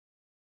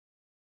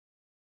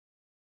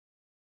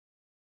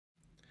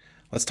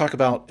Let's talk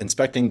about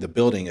inspecting the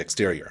building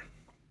exterior.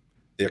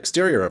 The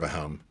exterior of a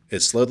home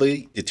is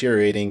slowly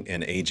deteriorating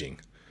and aging.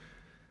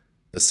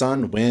 The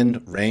sun,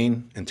 wind,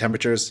 rain, and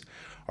temperatures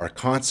are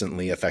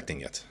constantly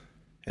affecting it.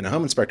 And a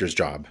home inspector's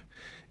job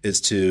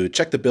is to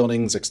check the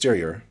building's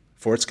exterior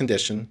for its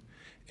condition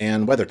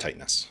and weather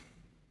tightness.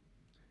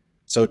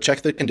 So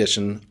check the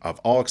condition of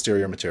all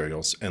exterior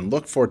materials and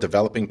look for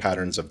developing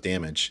patterns of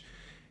damage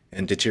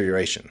and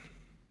deterioration.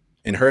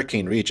 In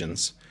hurricane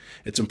regions,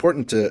 it's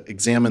important to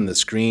examine the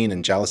screen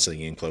and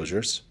jalousie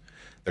enclosures,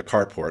 the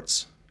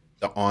carports,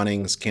 the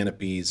awnings,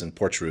 canopies, and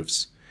porch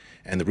roofs,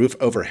 and the roof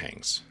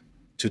overhangs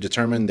to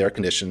determine their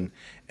condition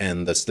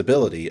and the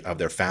stability of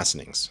their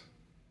fastenings.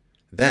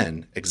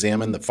 Then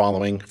examine the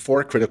following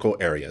four critical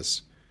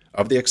areas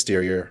of the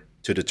exterior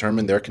to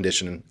determine their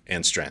condition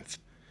and strength: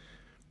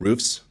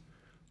 roofs,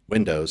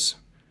 windows,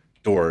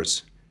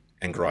 doors,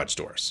 and garage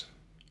doors.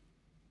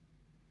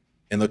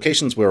 In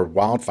locations where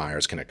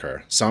wildfires can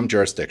occur, some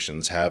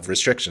jurisdictions have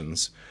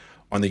restrictions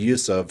on the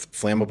use of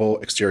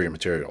flammable exterior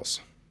materials.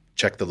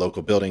 Check the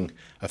local building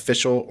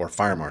official or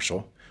fire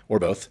marshal, or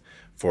both,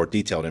 for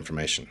detailed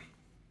information.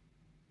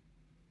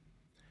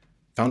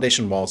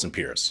 Foundation walls and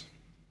piers.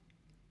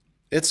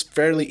 It's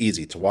fairly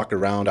easy to walk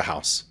around a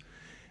house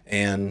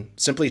and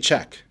simply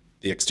check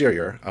the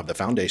exterior of the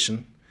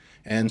foundation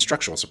and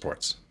structural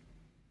supports.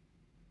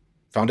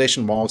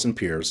 Foundation walls and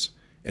piers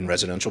in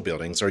residential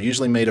buildings are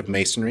usually made of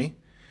masonry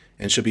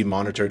and should be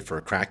monitored for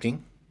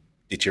cracking,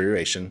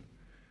 deterioration,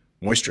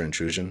 moisture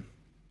intrusion,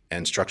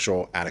 and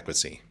structural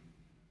adequacy.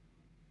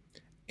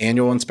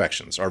 Annual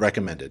inspections are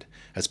recommended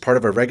as part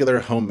of a regular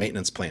home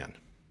maintenance plan.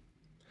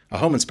 A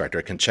home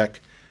inspector can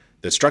check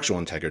the structural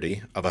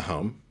integrity of a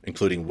home,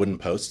 including wooden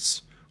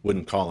posts,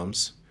 wooden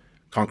columns,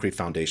 concrete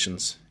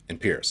foundations, and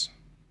piers.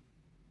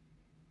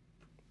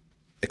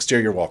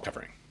 Exterior wall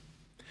covering.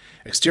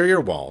 Exterior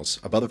walls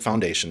above the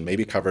foundation may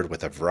be covered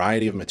with a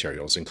variety of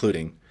materials,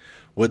 including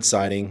wood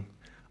siding,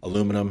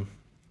 aluminum,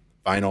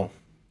 vinyl,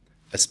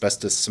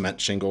 asbestos cement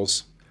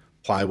shingles,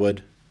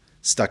 plywood,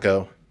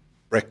 stucco,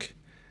 brick,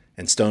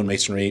 and stone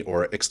masonry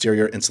or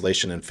exterior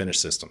insulation and finish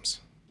systems.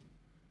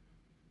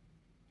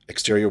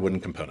 Exterior wooden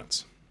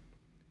components.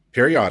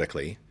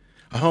 Periodically,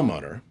 a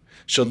homeowner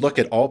should look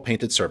at all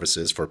painted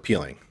surfaces for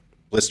peeling,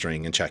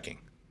 blistering, and checking.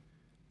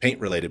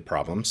 Paint-related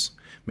problems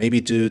may be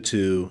due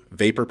to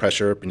vapor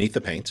pressure beneath the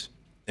paint,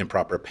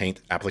 improper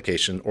paint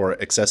application, or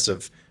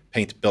excessive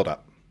paint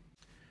buildup.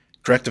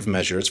 Corrective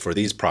measures for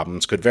these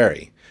problems could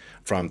vary,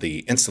 from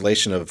the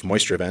installation of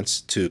moisture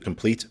vents to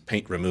complete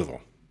paint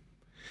removal.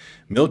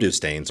 Mildew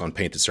stains on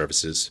painted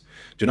surfaces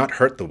do not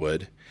hurt the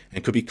wood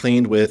and could be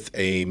cleaned with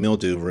a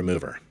mildew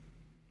remover.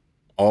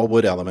 All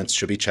wood elements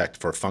should be checked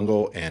for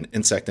fungal and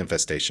insect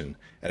infestation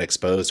at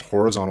exposed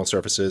horizontal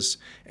surfaces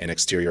and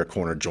exterior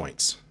corner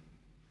joints.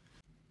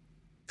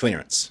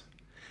 Clearance.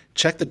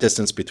 Check the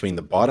distance between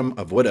the bottom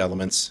of wood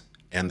elements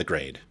and the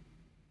grade.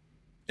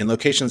 In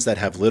locations that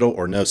have little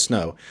or no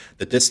snow,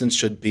 the distance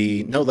should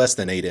be no less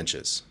than 8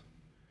 inches.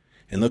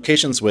 In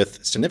locations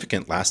with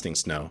significant lasting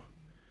snow,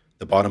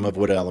 the bottom of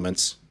wood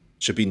elements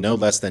should be no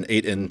less than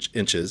 8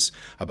 inches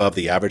above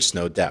the average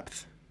snow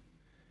depth.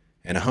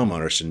 And a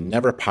homeowner should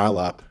never pile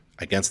up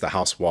against the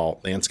house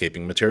wall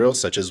landscaping materials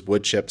such as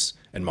wood chips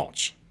and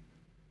mulch.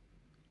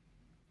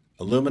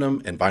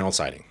 Aluminum and vinyl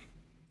siding.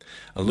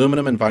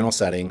 Aluminum and vinyl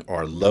siding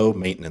are low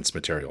maintenance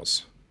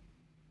materials.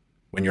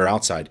 When you're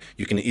outside,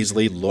 you can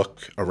easily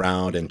look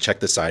around and check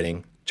the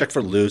siding, check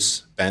for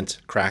loose, bent,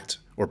 cracked,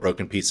 or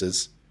broken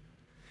pieces.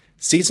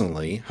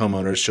 Seasonally,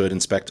 homeowners should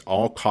inspect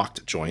all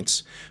caulked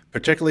joints,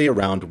 particularly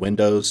around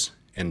windows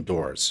and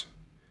doors.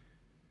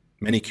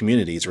 Many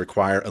communities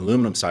require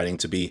aluminum siding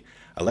to be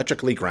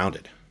electrically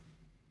grounded.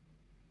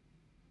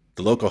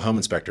 The local home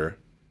inspector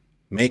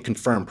may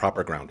confirm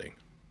proper grounding.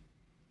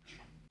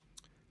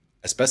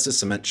 Asbestos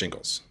cement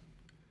shingles.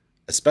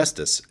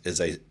 Asbestos is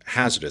a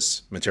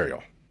hazardous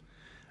material.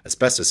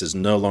 Asbestos is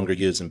no longer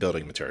used in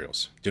building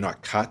materials. Do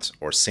not cut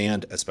or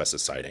sand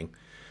asbestos siding.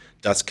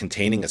 Dust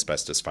containing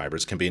asbestos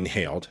fibers can be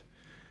inhaled.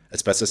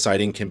 Asbestos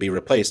siding can be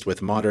replaced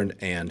with modern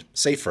and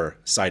safer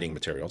siding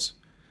materials.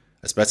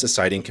 Asbestos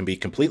siding can be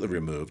completely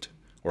removed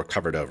or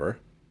covered over.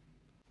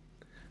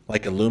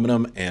 Like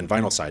aluminum and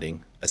vinyl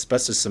siding,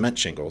 asbestos cement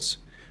shingles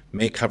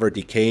may cover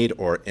decayed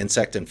or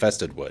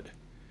insect-infested wood.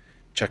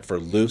 Check for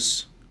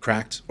loose,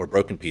 cracked, or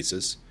broken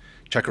pieces.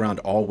 Check around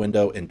all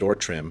window and door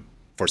trim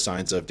for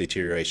signs of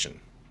deterioration.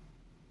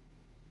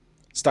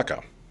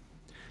 Stucco.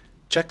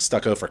 Check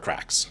stucco for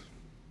cracks,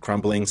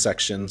 crumbling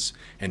sections,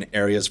 and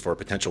areas for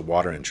potential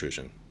water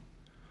intrusion.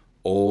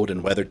 Old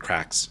and weathered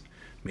cracks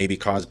may be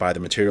caused by the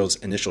material's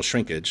initial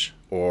shrinkage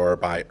or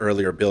by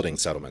earlier building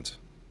settlement.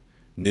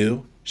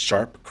 New,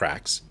 sharp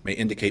cracks may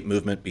indicate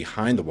movement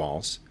behind the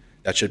walls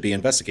that should be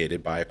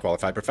investigated by a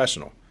qualified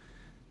professional.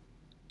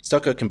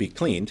 Stucco can be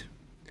cleaned.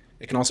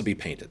 It can also be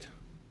painted.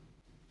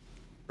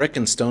 Brick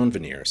and stone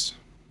veneers.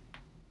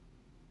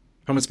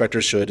 Home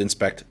inspectors should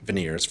inspect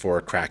veneers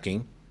for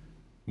cracking,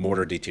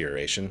 mortar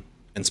deterioration,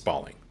 and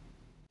spalling.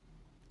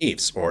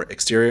 EIFS, or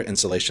Exterior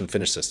Insulation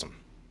Finish System.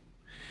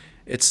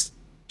 It's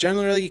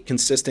generally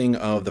consisting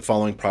of the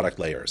following product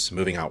layers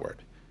moving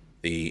outward: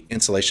 the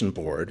insulation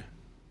board,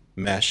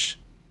 mesh,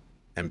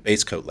 and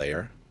base coat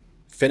layer,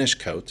 finish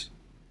coat,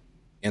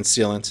 and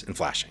sealant and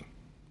flashing.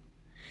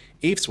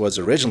 EIFS was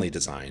originally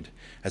designed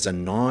as a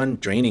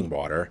non-draining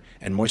water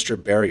and moisture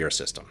barrier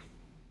system.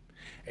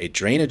 A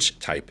drainage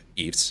type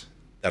EIFS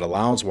that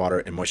allows water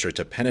and moisture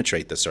to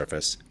penetrate the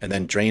surface and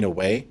then drain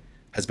away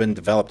has been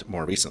developed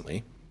more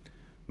recently.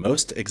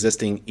 Most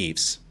existing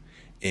EIFS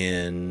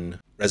in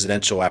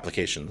residential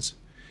applications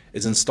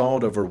is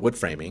installed over wood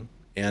framing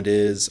and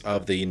is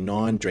of the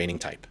non-draining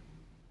type.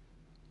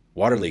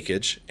 Water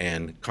leakage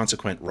and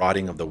consequent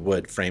rotting of the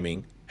wood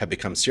framing have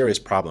become serious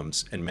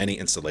problems in many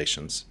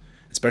installations,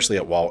 especially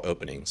at wall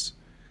openings,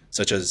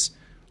 such as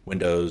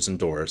windows and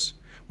doors,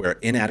 where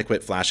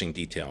inadequate flashing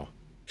detail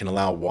can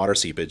allow water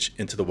seepage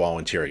into the wall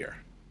interior.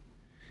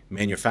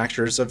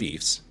 Manufacturers of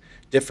EIFS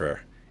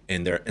differ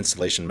in their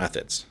installation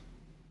methods.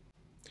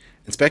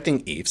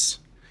 Inspecting EIFS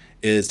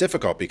is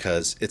difficult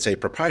because it's a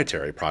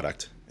proprietary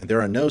product and there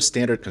are no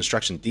standard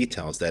construction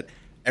details that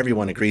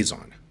everyone agrees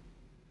on.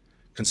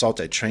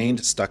 Consult a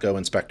trained stucco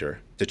inspector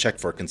to check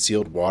for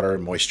concealed water,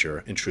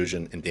 moisture,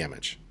 intrusion, and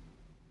damage.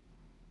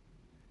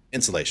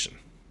 Insulation.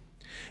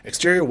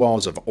 Exterior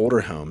walls of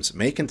older homes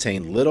may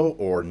contain little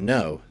or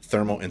no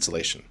thermal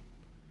insulation.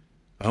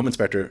 A home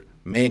inspector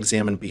may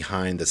examine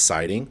behind the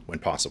siding when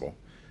possible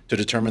to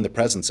determine the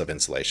presence of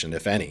insulation,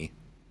 if any,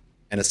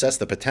 and assess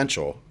the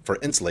potential for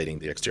insulating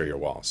the exterior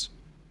walls.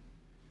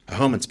 A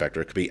home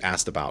inspector could be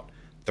asked about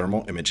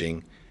thermal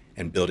imaging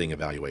and building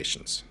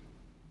evaluations.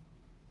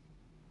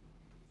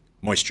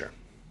 Moisture.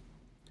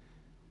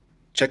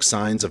 Check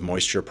signs of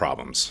moisture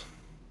problems.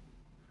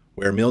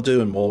 Where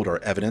mildew and mold are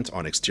evident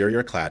on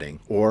exterior cladding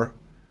or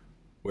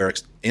where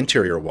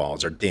interior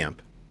walls are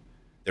damp,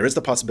 there is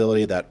the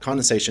possibility that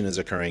condensation is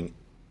occurring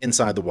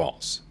inside the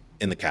walls,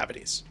 in the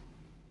cavities.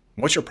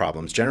 Moisture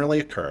problems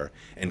generally occur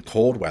in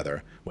cold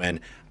weather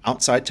when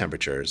outside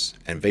temperatures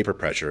and vapor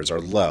pressures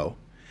are low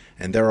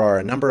and there are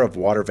a number of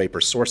water vapor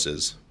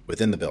sources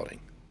within the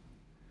building.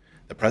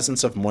 The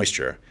presence of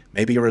moisture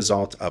may be a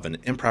result of an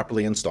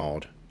improperly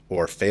installed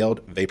or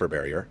failed vapor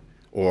barrier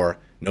or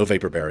no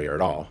vapor barrier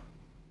at all.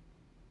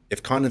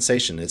 If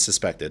condensation is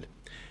suspected,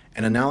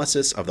 an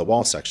analysis of the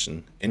wall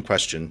section in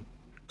question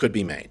could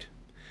be made.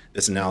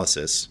 This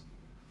analysis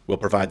will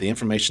provide the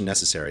information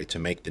necessary to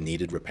make the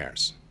needed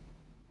repairs.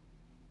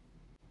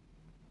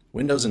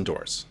 Windows and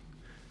doors.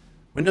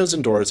 Windows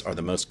and doors are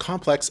the most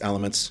complex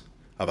elements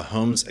of a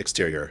home's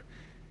exterior,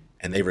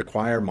 and they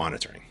require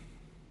monitoring.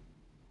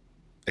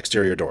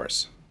 Exterior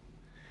doors.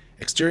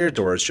 Exterior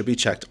doors should be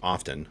checked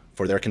often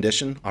for their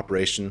condition,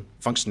 operation,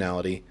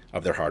 functionality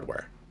of their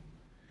hardware.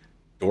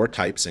 Door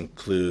types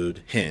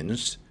include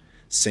hinged,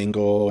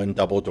 single and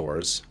double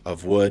doors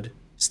of wood,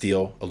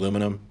 steel,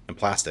 aluminum, and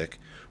plastic,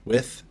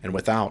 with and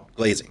without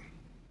glazing.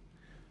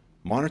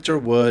 Monitor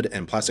wood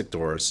and plastic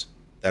doors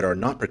that are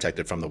not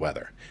protected from the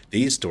weather.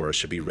 These doors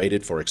should be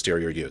rated for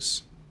exterior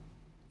use.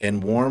 In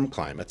warm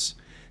climates,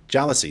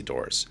 jalousie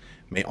doors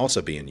may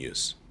also be in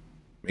use.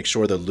 Make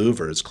sure the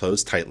louvers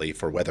close tightly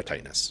for weather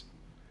tightness.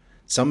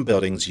 Some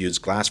buildings use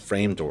glass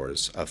frame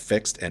doors of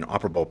fixed and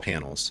operable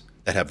panels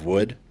that have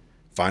wood,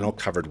 vinyl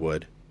covered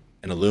wood,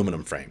 and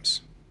aluminum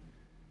frames.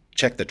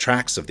 Check the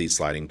tracks of these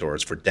sliding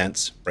doors for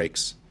dents,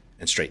 breaks,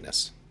 and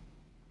straightness.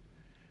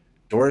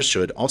 Doors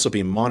should also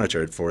be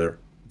monitored for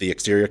the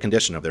exterior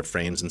condition of their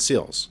frames and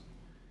seals.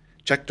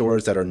 Check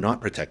doors that are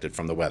not protected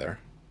from the weather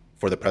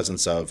for the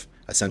presence of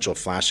essential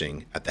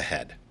flashing at the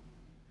head.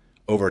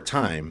 Over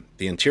time,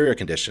 the interior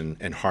condition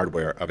and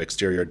hardware of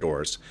exterior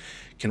doors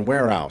can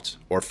wear out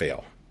or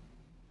fail.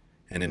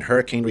 And in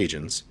hurricane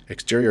regions,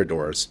 exterior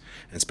doors,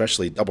 and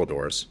especially double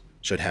doors,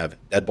 should have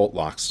deadbolt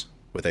locks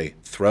with a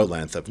throw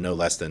length of no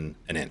less than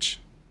an inch.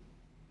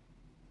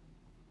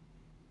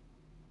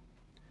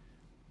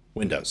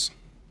 Windows.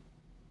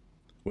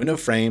 Window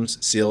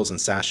frames, seals, and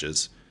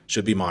sashes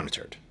should be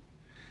monitored.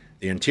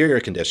 The interior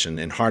condition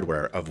and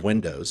hardware of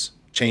windows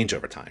change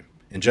over time.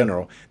 In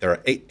general, there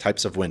are 8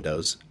 types of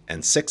windows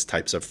and 6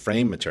 types of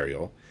frame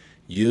material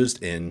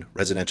used in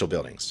residential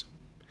buildings.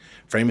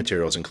 Frame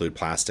materials include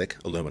plastic,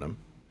 aluminum,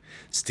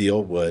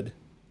 steel, wood,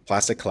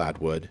 plastic-clad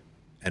wood,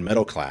 and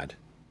metal-clad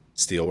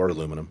steel or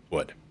aluminum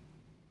wood.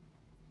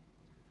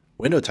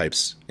 Window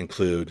types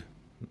include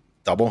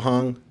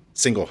double-hung,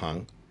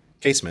 single-hung,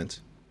 casement,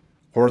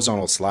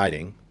 horizontal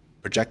sliding,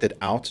 projected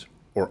out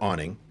or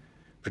awning,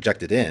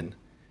 projected in,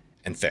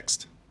 and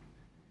fixed.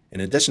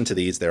 In addition to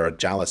these, there are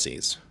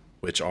jalousies,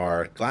 which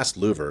are glass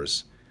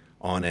louvers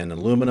on an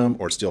aluminum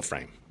or steel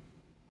frame.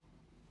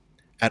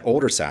 At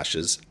older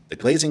sashes, the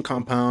glazing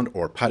compound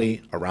or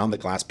putty around the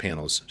glass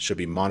panels should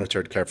be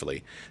monitored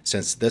carefully,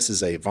 since this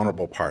is a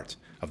vulnerable part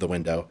of the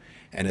window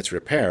and its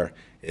repair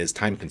is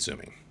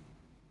time-consuming.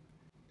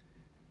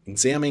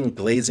 Examine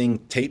glazing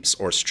tapes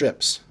or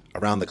strips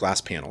around the glass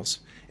panels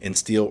in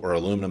steel or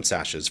aluminum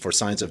sashes for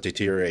signs of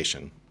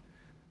deterioration,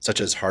 such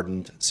as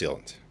hardened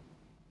sealant.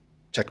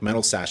 Check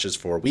metal sashes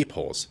for weep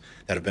holes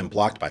that have been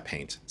blocked by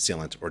paint,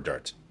 sealant, or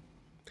dirt.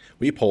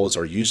 Weep holes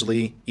are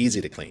usually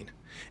easy to clean.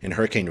 In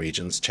hurricane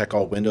regions, check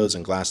all windows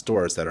and glass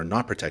doors that are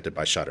not protected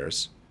by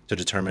shutters to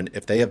determine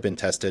if they have been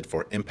tested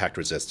for impact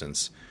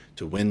resistance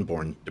to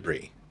wind-borne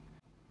debris.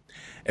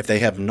 If they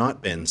have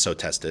not been so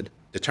tested,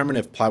 determine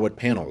if plywood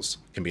panels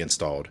can be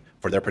installed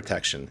for their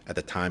protection at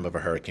the time of a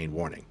hurricane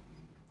warning.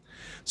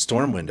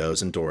 Storm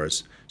windows and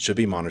doors should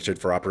be monitored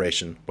for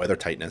operation, weather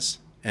tightness,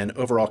 and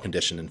overall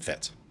condition and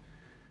fit.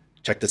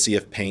 Check to see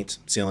if paint,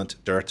 sealant,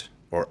 dirt,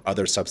 or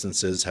other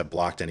substances have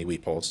blocked any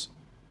weep holes.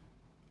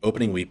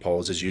 Opening weep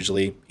holes is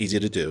usually easy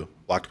to do.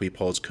 Blocked weep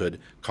holes could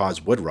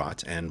cause wood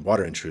rot and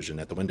water intrusion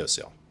at the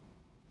windowsill.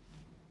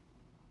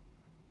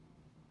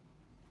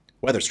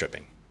 Weather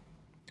stripping.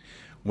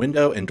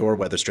 Window and door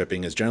weather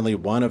stripping is generally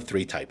one of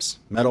three types: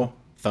 metal,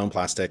 foam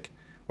plastic,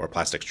 or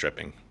plastic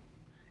stripping.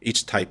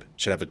 Each type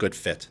should have a good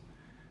fit.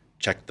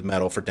 Check the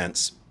metal for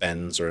dents,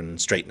 bends, or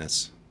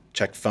straightness.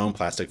 Check foam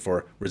plastic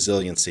for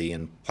resiliency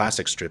and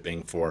plastic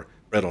stripping for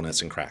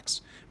brittleness and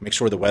cracks. Make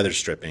sure the weather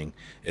stripping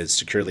is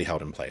securely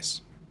held in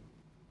place.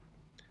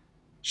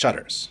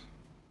 Shutters.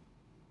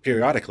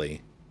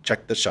 Periodically,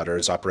 check the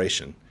shutter's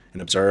operation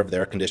and observe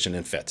their condition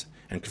and fit,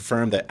 and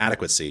confirm the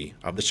adequacy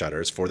of the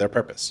shutters for their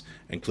purpose,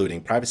 including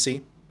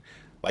privacy,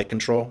 light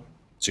control,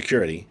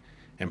 security,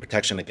 and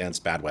protection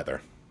against bad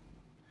weather.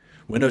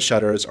 Window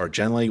shutters are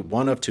generally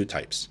one of two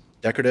types: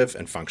 decorative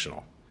and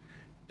functional.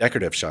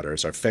 Decorative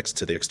shutters are fixed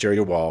to the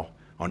exterior wall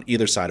on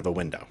either side of a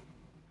window.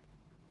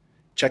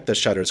 Check the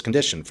shutter's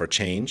condition for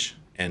change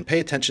and pay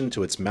attention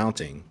to its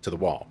mounting to the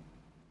wall.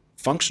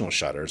 Functional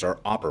shutters are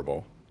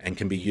operable and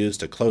can be used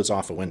to close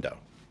off a window.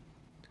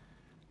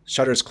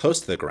 Shutters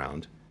close to the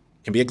ground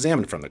can be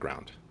examined from the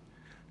ground.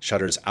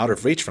 Shutters out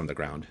of reach from the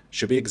ground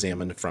should be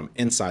examined from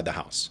inside the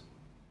house.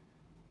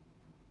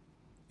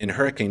 In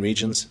hurricane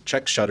regions,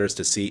 check shutters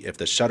to see if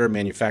the shutter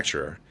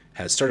manufacturer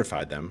has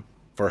certified them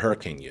for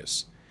hurricane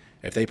use.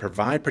 If they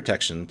provide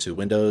protection to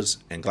windows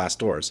and glass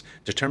doors,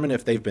 determine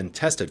if they've been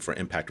tested for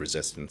impact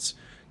resistance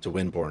to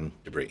wind-borne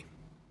debris.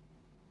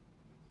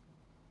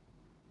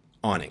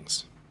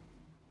 Awnings.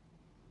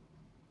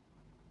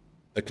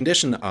 The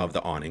condition of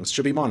the awnings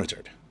should be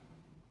monitored.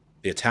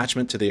 The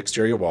attachment to the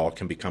exterior wall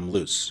can become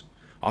loose.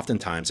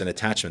 Oftentimes, an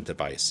attachment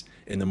device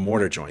in the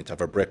mortar joint of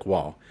a brick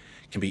wall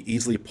can be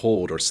easily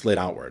pulled or slid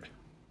outward.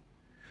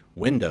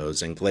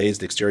 Windows and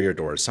glazed exterior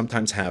doors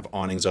sometimes have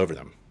awnings over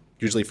them,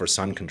 usually for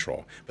sun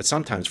control, but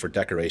sometimes for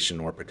decoration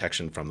or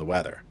protection from the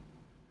weather.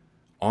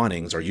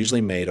 Awnings are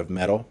usually made of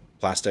metal,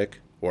 plastic,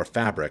 or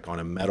fabric on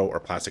a metal or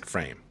plastic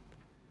frame.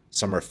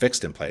 Some are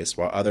fixed in place,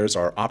 while others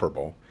are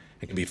operable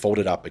and can be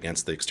folded up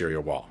against the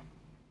exterior wall.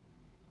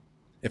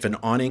 If an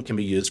awning can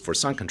be used for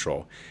sun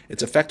control,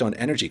 its effect on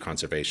energy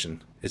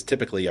conservation is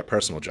typically a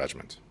personal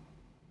judgment.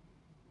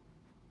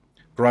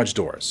 Garage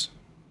doors.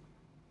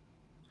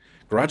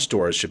 Garage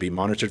doors should be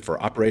monitored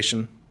for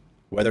operation,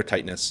 weather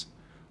tightness,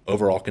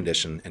 overall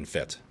condition, and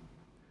fit.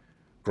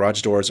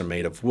 Garage doors are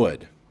made of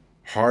wood,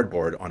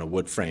 hardboard on a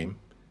wood frame,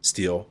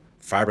 steel,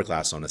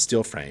 fiberglass on a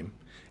steel frame,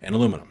 and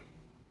aluminum.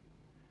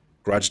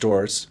 Garage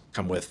doors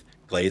come with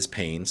glazed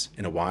panes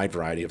in a wide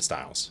variety of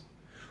styles.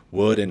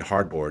 Wood and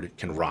hardboard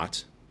can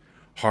rot,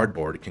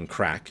 hardboard can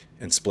crack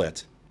and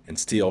split, and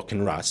steel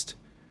can rust,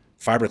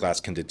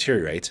 fiberglass can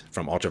deteriorate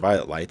from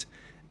ultraviolet light,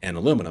 and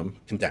aluminum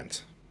can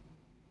dent.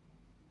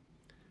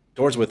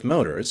 Doors with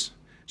motors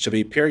should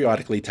be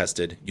periodically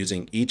tested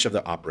using each of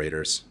the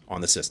operators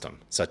on the system,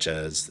 such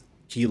as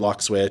key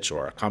lock switch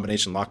or a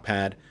combination lock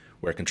pad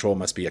where control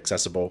must be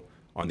accessible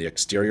on the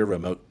exterior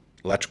remote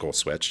electrical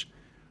switch,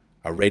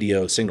 a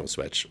radio signal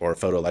switch, or a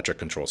photoelectric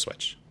control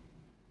switch.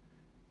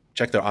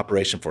 Check their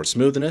operation for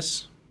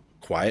smoothness,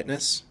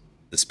 quietness,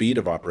 the speed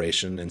of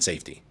operation, and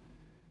safety.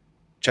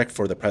 Check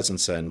for the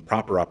presence and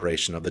proper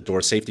operation of the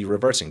door safety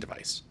reversing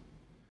device.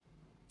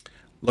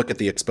 Look at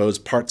the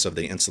exposed parts of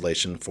the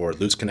insulation for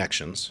loose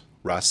connections,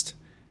 rust,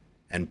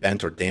 and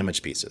bent or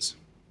damaged pieces.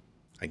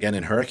 Again,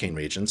 in hurricane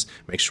regions,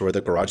 make sure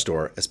the garage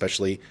door,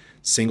 especially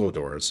single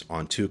doors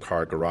on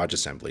two-car garage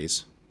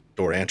assemblies,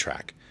 door and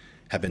track,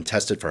 have been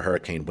tested for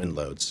hurricane wind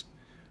loads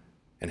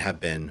and have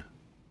been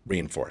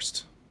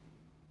reinforced.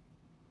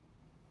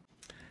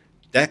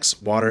 Decks,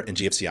 water, and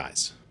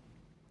GFCIs.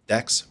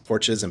 Decks,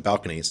 porches, and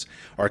balconies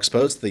are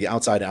exposed to the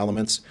outside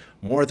elements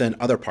more than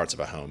other parts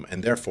of a home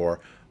and therefore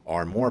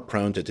are more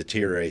prone to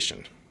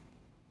deterioration.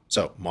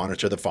 So,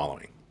 monitor the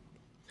following.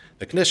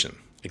 The condition.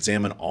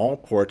 Examine all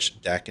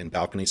porch, deck, and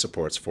balcony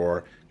supports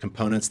for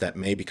components that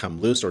may become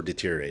loose or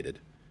deteriorated.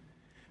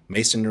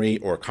 Masonry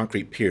or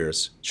concrete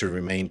piers should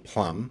remain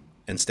plumb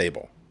and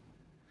stable.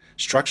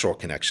 Structural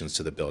connections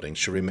to the building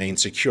should remain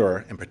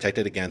secure and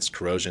protected against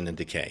corrosion and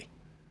decay.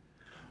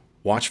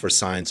 Watch for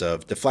signs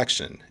of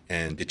deflection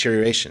and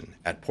deterioration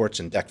at porch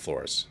and deck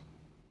floors.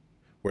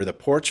 Where the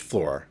porch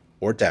floor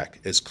or deck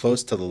is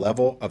close to the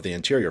level of the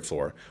interior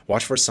floor,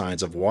 watch for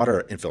signs of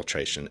water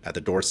infiltration at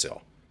the door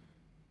sill.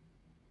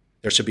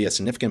 There should be a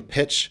significant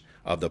pitch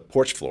of the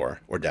porch floor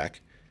or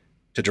deck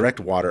to direct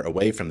water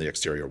away from the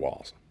exterior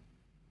walls.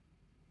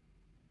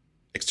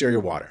 Exterior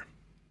water.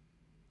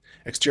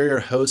 Exterior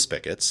hose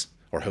spigots,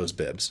 or hose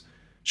bibs,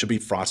 should be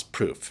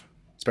frost-proof,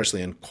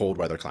 especially in cold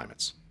weather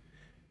climates.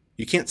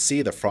 You can't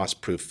see the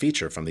frost-proof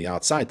feature from the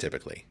outside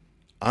typically,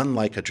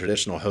 unlike a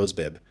traditional hose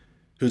bib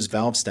whose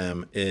valve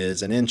stem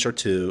is an inch or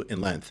two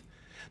in length.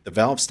 The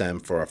valve stem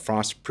for a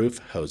frost-proof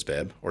hose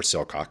bib or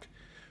silcock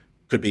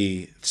could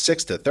be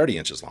 6 to 30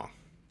 inches long.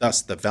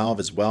 Thus, the valve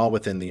is well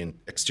within the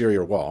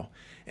exterior wall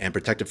and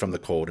protected from the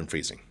cold and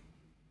freezing.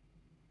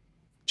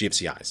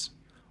 GFCIs.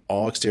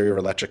 All exterior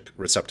electric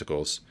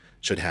receptacles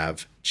should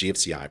have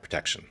GFCI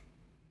protection.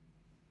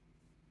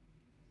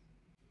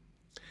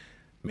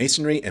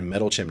 Masonry and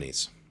metal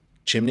chimneys.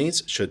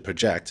 Chimneys should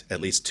project at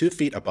least 2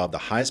 feet above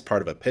the highest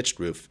part of a pitched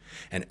roof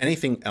and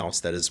anything else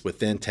that is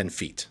within 10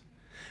 feet.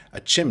 A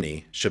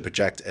chimney should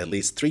project at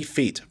least 3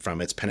 feet from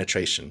its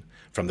penetration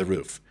from the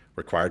roof.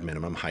 Required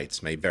minimum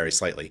heights may vary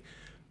slightly.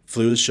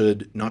 Flues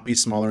should not be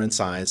smaller in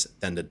size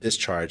than the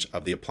discharge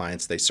of the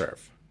appliance they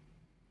serve.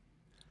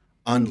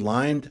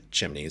 Unlined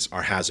chimneys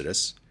are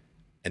hazardous,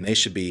 and they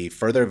should be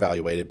further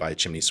evaluated by a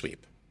chimney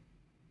sweep.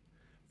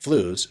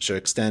 Flues should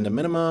extend a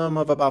minimum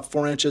of about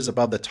 4 inches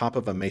above the top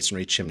of a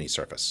masonry chimney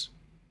surface.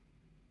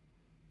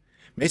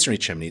 Masonry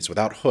chimneys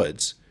without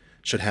hoods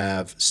should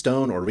have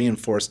stone or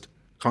reinforced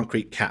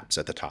concrete caps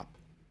at the top.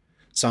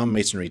 Some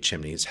masonry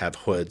chimneys have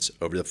hoods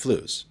over the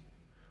flues.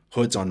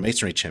 Hoods on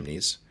masonry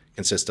chimneys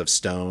consist of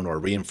stone or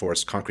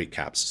reinforced concrete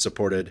caps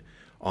supported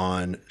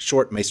on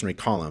short masonry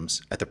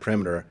columns at the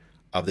perimeter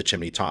of the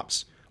chimney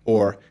tops,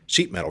 or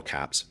sheet metal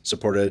caps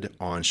supported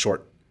on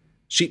short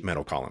sheet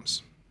metal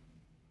columns.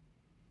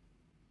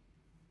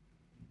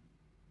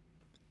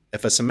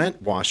 If a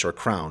cement wash or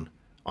crown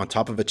on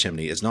top of a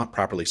chimney is not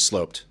properly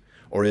sloped,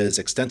 or is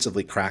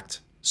extensively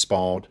cracked,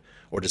 spalled,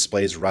 or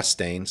displays rust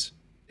stains,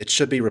 it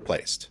should be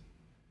replaced.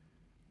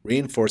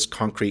 Reinforced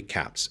concrete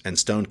caps and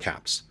stone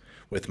caps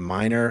with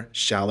minor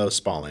shallow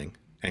spalling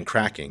and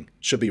cracking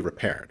should be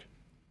repaired.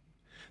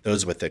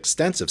 Those with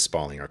extensive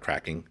spalling or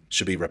cracking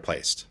should be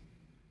replaced.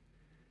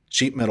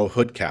 Sheet metal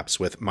hood caps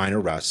with minor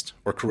rust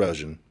or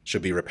corrosion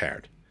should be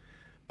repaired,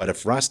 but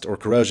if rust or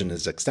corrosion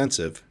is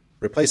extensive,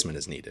 replacement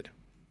is needed.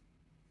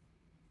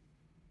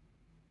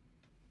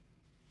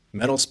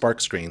 Metal spark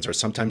screens are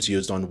sometimes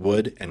used on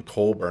wood and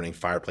coal-burning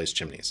fireplace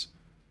chimneys.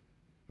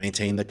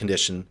 Maintain the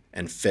condition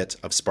and fit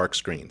of spark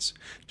screens.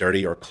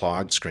 Dirty or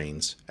clogged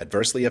screens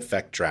adversely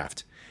affect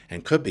draft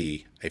and could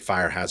be a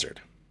fire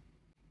hazard.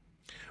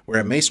 Where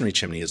a masonry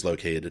chimney is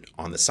located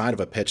on the side of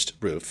a pitched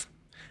roof,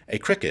 a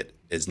cricket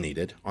is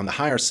needed on the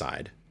higher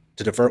side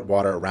to divert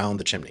water around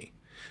the chimney.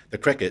 The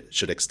cricket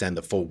should extend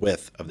the full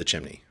width of the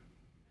chimney.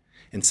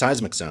 In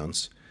seismic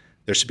zones,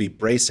 there should be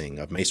bracing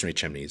of masonry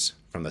chimneys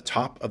from the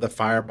top of the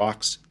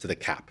firebox to the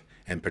cap,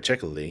 and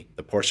particularly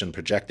the portion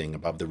projecting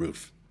above the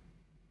roof.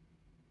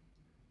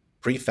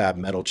 Prefab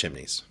metal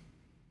chimneys.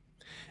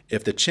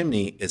 If the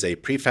chimney is a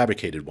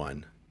prefabricated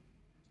one,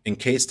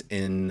 encased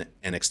in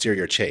an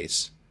exterior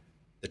chase,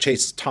 the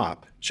chase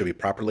top should be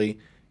properly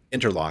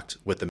interlocked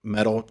with the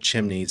metal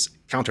chimney's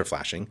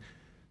counterflashing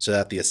so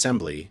that the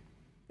assembly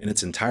in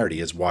its entirety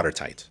is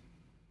watertight.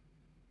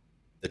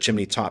 The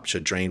chimney top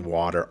should drain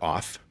water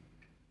off.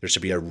 There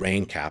should be a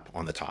rain cap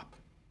on the top.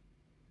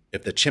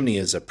 If the chimney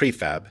is a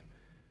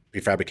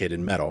prefabricated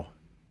metal,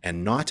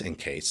 and not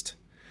encased,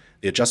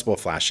 the adjustable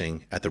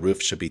flashing at the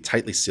roof should be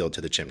tightly sealed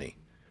to the chimney,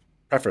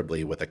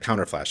 preferably with a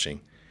counterflashing,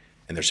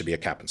 and there should be a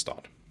cap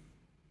installed.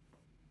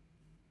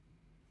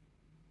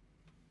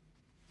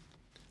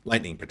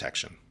 Lightning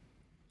protection.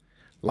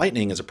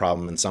 Lightning is a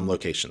problem in some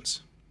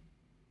locations.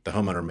 The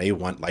homeowner may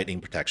want lightning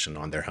protection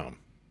on their home.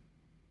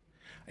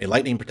 A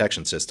lightning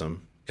protection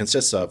system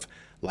consists of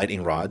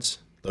lightning rods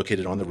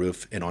located on the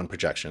roof and on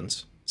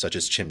projections, such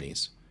as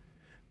chimneys,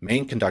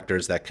 main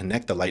conductors that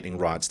connect the lightning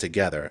rods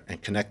together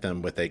and connect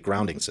them with a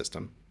grounding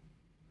system,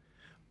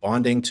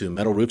 bonding to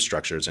metal roof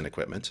structures and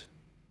equipment,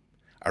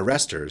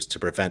 arresters to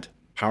prevent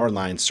power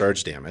line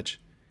surge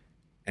damage,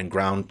 and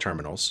ground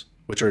terminals,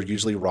 which are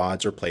usually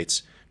rods or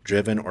plates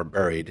driven or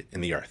buried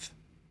in the earth.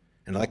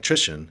 An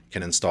electrician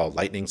can install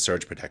lightning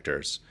surge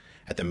protectors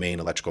at the main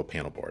electrical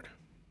panel board.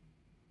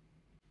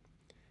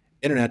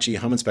 InterNACHI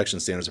Home Inspection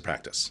Standards of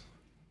Practice.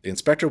 The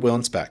inspector will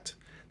inspect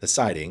the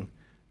siding,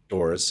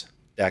 doors,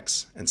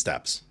 decks, and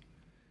steps.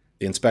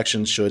 The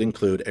inspection should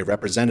include a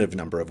representative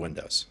number of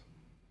windows.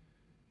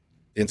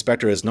 The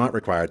inspector is not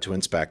required to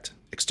inspect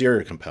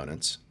exterior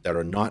components that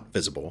are not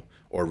visible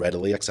or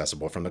readily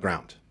accessible from the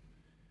ground.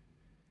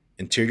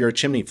 Interior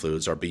chimney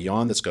flues are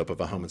beyond the scope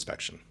of a home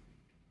inspection.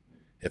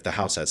 If the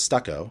house has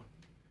stucco,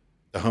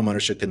 the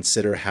homeowner should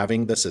consider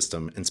having the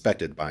system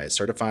inspected by a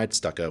certified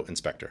stucco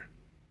inspector.